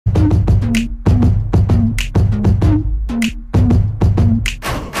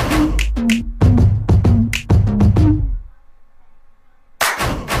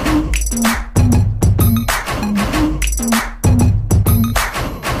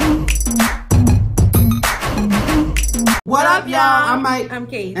What up, y'all? I'm Mike. I'm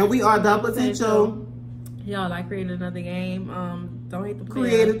Kate. And we are The Potential. Y'all, I created another game. Don't hate the player.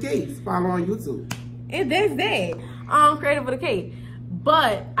 Creative Case. Follow on YouTube. And that's that. Creative with a K.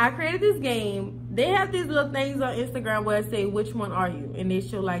 But I created this game. They have these little things on Instagram where it say, which one are you? And they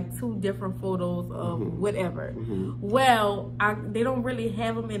show like 2 different photos of whatever. Well, they don't really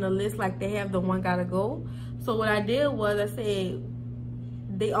have them in a list like they have the one gotta go. So what I did was I said,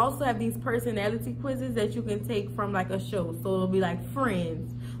 they also have these personality quizzes that you can take from like a show. So it'll be like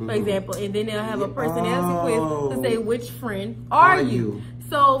Friends, for example. And then they'll have a personality quiz to say, which friend are you?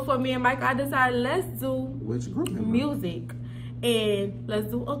 So for me and Mike, I decided let's do which group music. And let's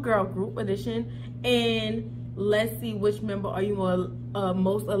do a girl group edition. And let's see which member are you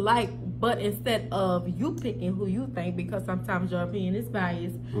most alike. But instead of you picking who you think, because sometimes your opinion is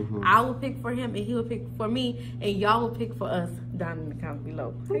biased, I will pick for him and he will pick for me, and y'all will pick for us down in the comments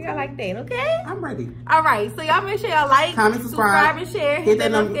below. So y'all like that, okay? I'm ready. All right, so y'all make sure y'all like, comment, subscribe, and share. Hit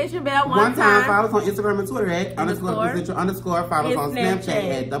that notification bell one time. Follow us on Instagram and Twitter at __. Follow us on Snapchat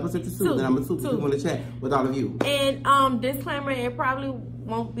at _2. The number 2 if you want to chat with all of you. And disclaimer, it probably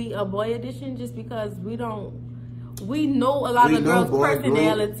won't be a boy edition just because we know a lot of girls'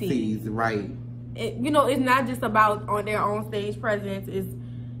 personalities. Right. You know, it's not just about on their own stage presence. It's,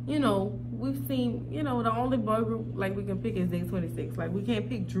 you know, we've seen, you know, the only boy group like we can pick is Day 26. Like we can't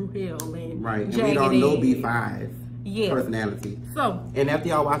pick Drew Hill and right. And we don't know B5 personality. So, and after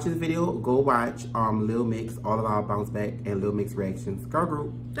y'all watch this video, go watch Lil Mix, all of our bounce back and Lil Mix reactions. Girl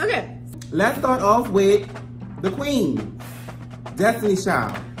group. Okay. Let's start off with the queen, Destiny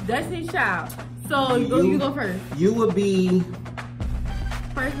Child. Destiny Child. So you go first. You would be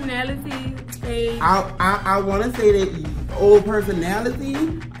personality, stage. I want to say that old personality.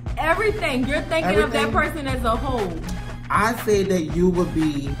 Everything. You're thinking of that person as a whole. I say that you would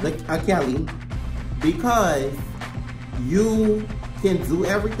be like a Kelly because you can do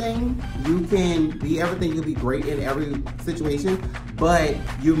everything. You can be everything. You'll be great in every situation, but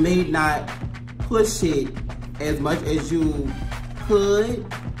you may not push it as much as you could.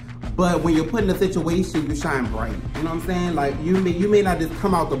 But when you're put in a situation, you shine bright. You know what I'm saying? Like you may not just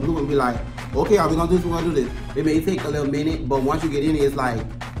come out the blue and be like, okay, are we gonna do this? We're gonna do this. It may take a little minute, but once you get in it, it's like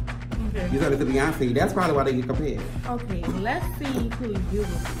you started to Beyonce. That's probably why they get compared. Okay, let's see who you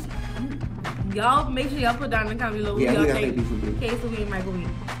will be. Y'all make sure y'all put down in the comment below. Yeah, y'all think Case will be Michael B.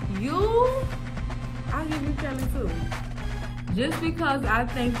 I'll give you Kelly too. Just because I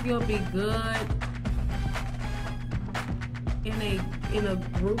think you'll be good in a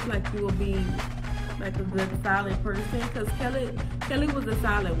group, like you will be like a good solid person, because Kelly was a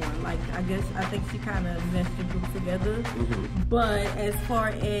solid one. Like I think she kind of meshed the group together. But as far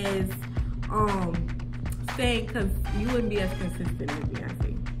as staying, you wouldn't be as consistent as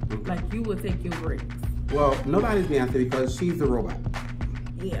Beyonce. Like you would take your breaks. Well, nobody's Beyonce because she's a robot.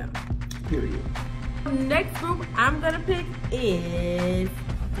 Yeah. Period. Next group I'm gonna pick is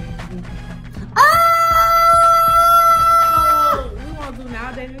do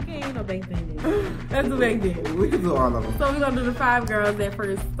now Dating the King or back then? Let's do back then. We can do all of them. So we're gonna do the 5 girls that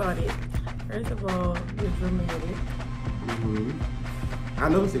first started. First of all, you're dramatic. I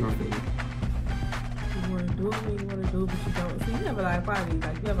know what you're gonna say. You wanna do what you wanna do, but you don't. So you have a lot of qualities.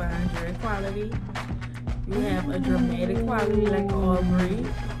 Like you have an Andrea quality. You have a dramatic quality like Aubrey.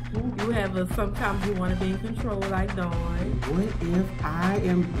 You have sometimes you want to be in control like Dawn. What if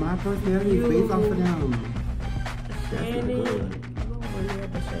my personality is based off of them? Shannon.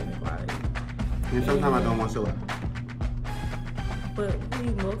 And sometimes I don't want to show up. But who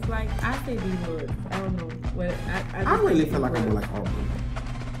you most like? I say D-Woods. I don't know. What I really feel like I'm more like Aubrey.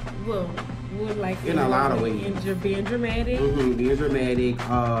 Well, would like in a lot of ways. Being dramatic. Being dramatic.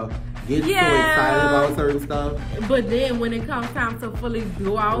 Getting so excited about certain stuff. But then when it comes time to fully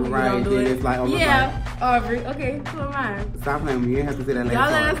go out, right, you don't do then it. It's like, oh Aubrey. Okay, who am I? Stop playing with me. You have to say that last Y'all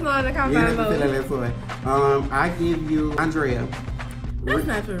let us know in the comments below. You have to say that last one. I give you Andrea. That's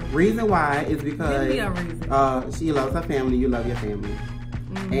not true. Reason why is because give me a reason. She loves her family, you love your family.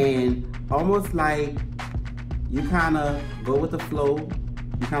 And almost like you kind of go with the flow,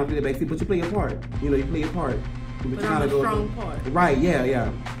 you kind of play the backseat, but you play your part. You know, you play your part. But I'm a strong part. Right, yeah.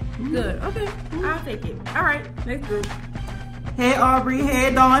 Good, okay, I'll take it. All right, next group. Hey Aubrey,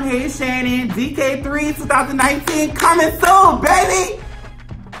 hey Dawn, hey Shannon, DK3 2019 coming soon, baby!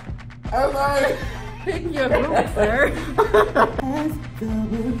 I'm like... Pick your group, sir.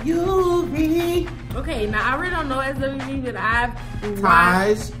 SWV. Okay, now I really don't know SWV, but I've Taj,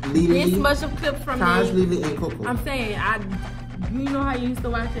 watched this much of clips from Taj, Lily, and Coco. I'm saying you know how you used to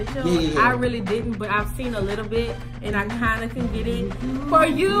watch that show? Yeah. I really didn't, but I've seen a little bit, and I kind of can get it. For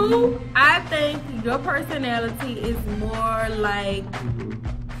you, I think your personality is more like...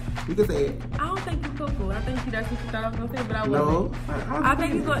 You can say it. I don't think you Coco. I think that's what you thought I was gonna say, but I No. wasn't. I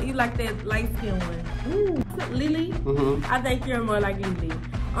think you like that light skin one. Ooh. Lily. I think you're more like Lily.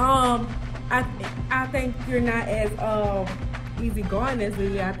 I think you're not as easygoing as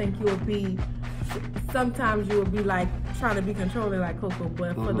Lily. I think you will be. Sometimes you will be like trying to be controlling like Coco,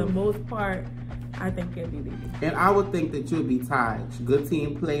 but for the most part, I think you'll be Lily. And I would think that you'll be Taj, good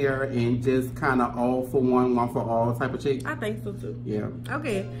team player, and just kind of all for one, one for all type of chick. I think so too. Yeah.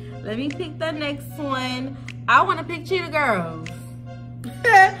 Okay, let me pick the next one. I want to pick Cheetah Girls.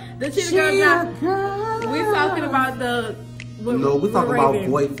 The Cheetah Girls. We talking about the. No, we talking about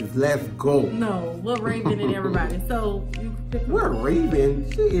voices. Let's go. No, what Raven and everybody. So you pick. What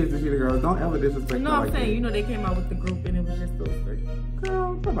Raven? She is the Cheetah Girls. Don't ever disrespect. No, I'm saying you know they came out with the group and it was just those three.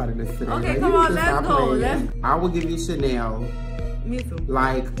 Girl, nobody listen. Okay, come on, let's go. I will give you Chanel. Me too.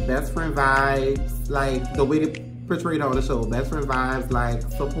 Like best friend vibes, like the way they portrayed on the show. Best friend vibes, like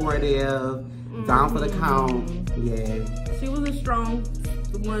supportive, down for the count. Yeah. She was a strong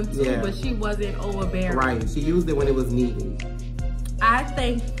one too, but she wasn't overbearing. Right. She used it when it was needed. I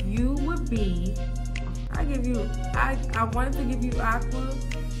think you would be. I wanted to give you Aqua,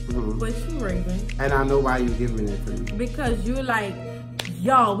 but she Raven. And I know why you're giving it to me. Because you're like,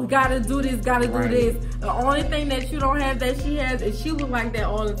 yo, we gotta do this, gotta do this. The only thing that you don't have that she has is she was like that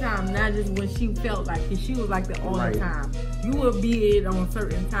all the time, not just when she felt like it. She was like that all the time. You would be it on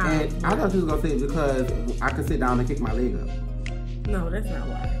certain times. And I thought you was gonna say it because I could sit down and kick my leg up. No, that's not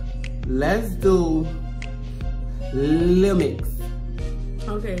why. Let's do Lil Mix.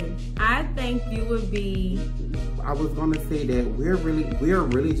 Okay, I think you would be. I was gonna say that we're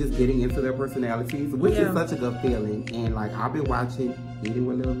really just getting into their personalities, which is such a good feeling. And like I've been watching Eating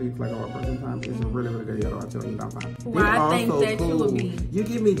with Lil Mix like all person time. It's really good. You know, you know, fine. Well, I think that you would be. You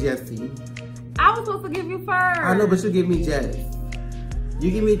give me Jessie. I was supposed to give you first. I know, but you give me Jess. You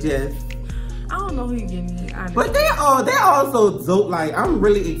give me Jess. I don't know who you give me. Honestly. But they're also dope. Like I'm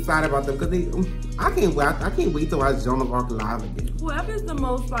really excited about them because I can't wait to watch Joan of Arc live again. Whoever's the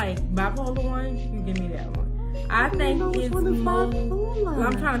most like bipolar one, you give me that one. I think it's most.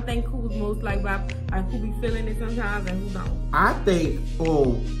 I'm trying to think who's most like who be feeling it sometimes and who don't. I think.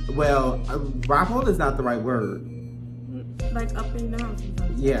 Bipolar is not the right word. Like up and down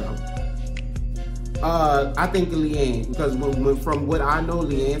sometimes. Yeah. I think Leanne, because from what I know,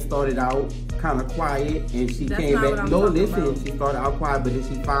 Leanne started out kind of quiet and she came back. No, listen, she started out quiet, but then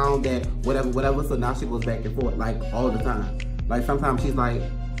she found that whatever. So now she goes back and forth like all the time. Like sometimes she's like,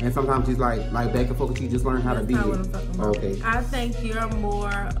 and sometimes she's like back and forth. She just learned how to be. That's not what I'm talking about. Okay. I think you're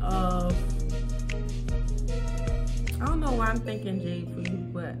more of. I don't know why I'm thinking Jade for you,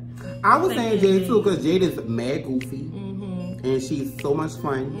 but I was saying Jade too because Jade is mad goofy and she's so much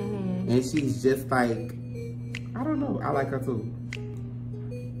fun. And she's just like, I don't know. I like her too.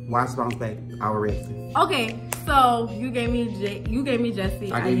 Watch Bounce Back, our reaction. Okay, so you gave me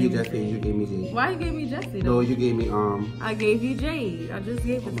Jessie. I gave you Jessie and you gave me Jade. Why you gave me Jessie though? No, you gave me I gave you Jade. I just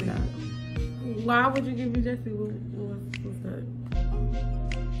gave it to you. Why would you give me Jessie? What's that?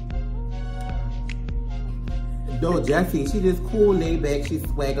 No, Jessie, she just cool, laid back. She's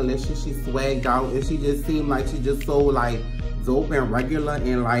swaggerlicious. She swagged out, and she just seemed like she just so like dope and regular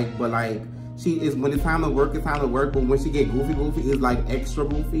and like, but like she is when it's time to work, it's time to work. But when she get goofy, it's like extra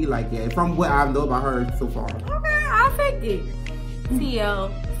goofy. Like yeah, from what I know about her so far. Okay, I'll take it.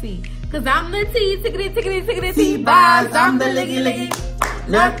 TLC, cause I'm the T, tickety, T-Boz, I'm the liggy.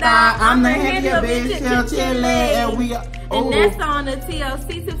 Left eye, I'm the heavier bitch, chill, and we are. And that's on the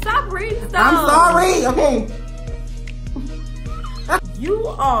TLC tip. Stop reading stuff. I'm sorry. Okay. You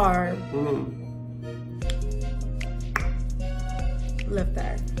are. Left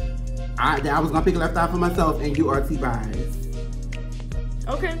eye. I was gonna pick Left Eye for myself, and you are T-Bias.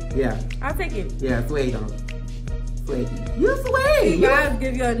 Okay. Yeah. I'll take it. Yeah, sway though. Sway. You sway. You guys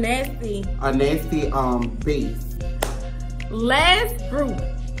give you a nasty. Base. Last group.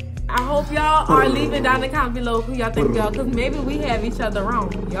 I hope y'all are leaving down the comment below who y'all think y'all, because maybe we have each other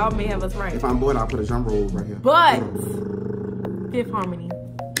wrong. Y'all may have us right. If I'm bored, I'll put a drum roll right here. But Fifth Harmony.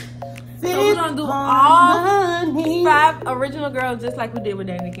 So we're gonna do all 5 original girls just like we did with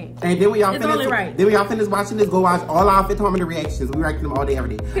Danny King. And then when y'all finish, Then when y'all finish watching this, go watch all our Fifth Harmony reactions. We react them all day,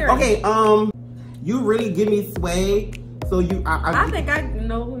 every day. Period. Okay, you really give me sway. So I think I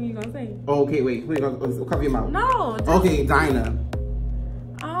know who you gonna say. Okay, wait. Who you gonna cover your mouth? No. Okay, Dinah.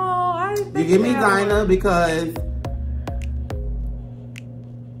 Oh, I didn't think you give me Dinah because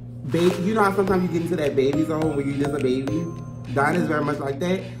baby, you know how sometimes you get into that baby zone where you just a baby. Dinah's very much like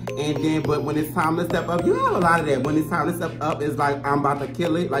that. And then, but when it's time to step up, you have a lot of that. When it's time to step up, it's like, I'm about to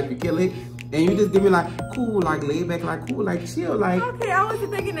kill it, like you kill it. And you just give me like, cool, like laid back, like cool, like chill, like. Okay, I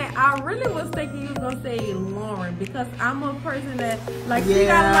wasn't thinking that. I really was thinking you was gonna say Lauren, because I'm a person that, like, she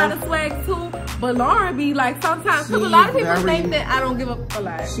got a lot of swag too. But Lauren be like, sometimes, because a lot of people think that I don't give up a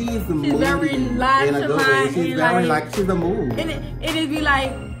lot. She's very nonchalant. She's very like, she's a mood. And it'd be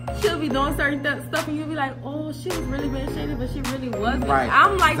like, she'll be doing certain stuff and you'll be like, oh, she was really being shady, but she really wasn't. Right.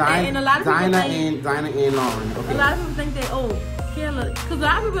 I'm like that, and a lot of people think, Dinah and Lauren. Okay. A lot of people think that, oh, Kayla, because a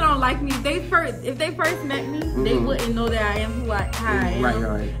lot of people don't like me. If they first met me, they wouldn't know that I am who I am.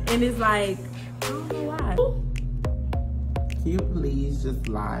 Right. And it's like, I don't know why. Can you please just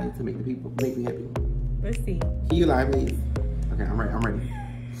lie to make me happy? Let's see. Can you lie, please? Okay, I'm ready.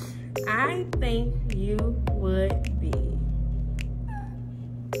 I think you would be.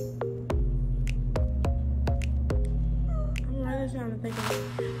 I'm really trying to think of.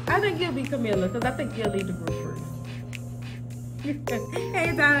 I think you'll be Camila, because I think you'll lead the group first.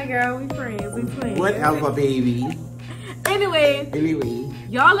 Hey, Donna girl, we friends, we twins. Whatever, baby. Anyway,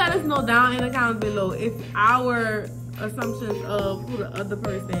 y'all let us know down in the comments below if our assumptions of who the other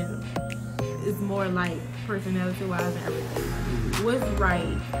person is more like personality-wise and everything was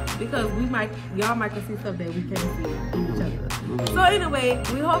right, because y'all might see stuff that we can't see in each other. So anyway,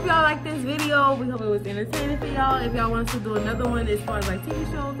 we hope y'all like this video. We hope it was entertaining for y'all. If y'all want us to do another one as far as like TV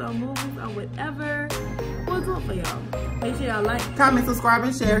shows or movies or whatever, we'll do it for y'all. Make sure y'all like, comment, subscribe,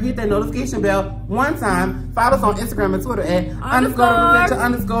 and share. Hit that notification bell one time. Follow us on Instagram and Twitter at __, and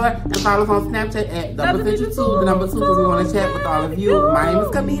follow us on Snapchat at _2, the number 2, because we want to chat with all of you. My name is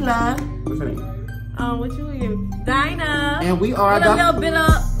Camila. What's your name? What you name? Dinah. And we are a little bit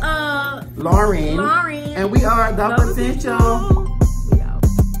of Lauren. And we are The Potential.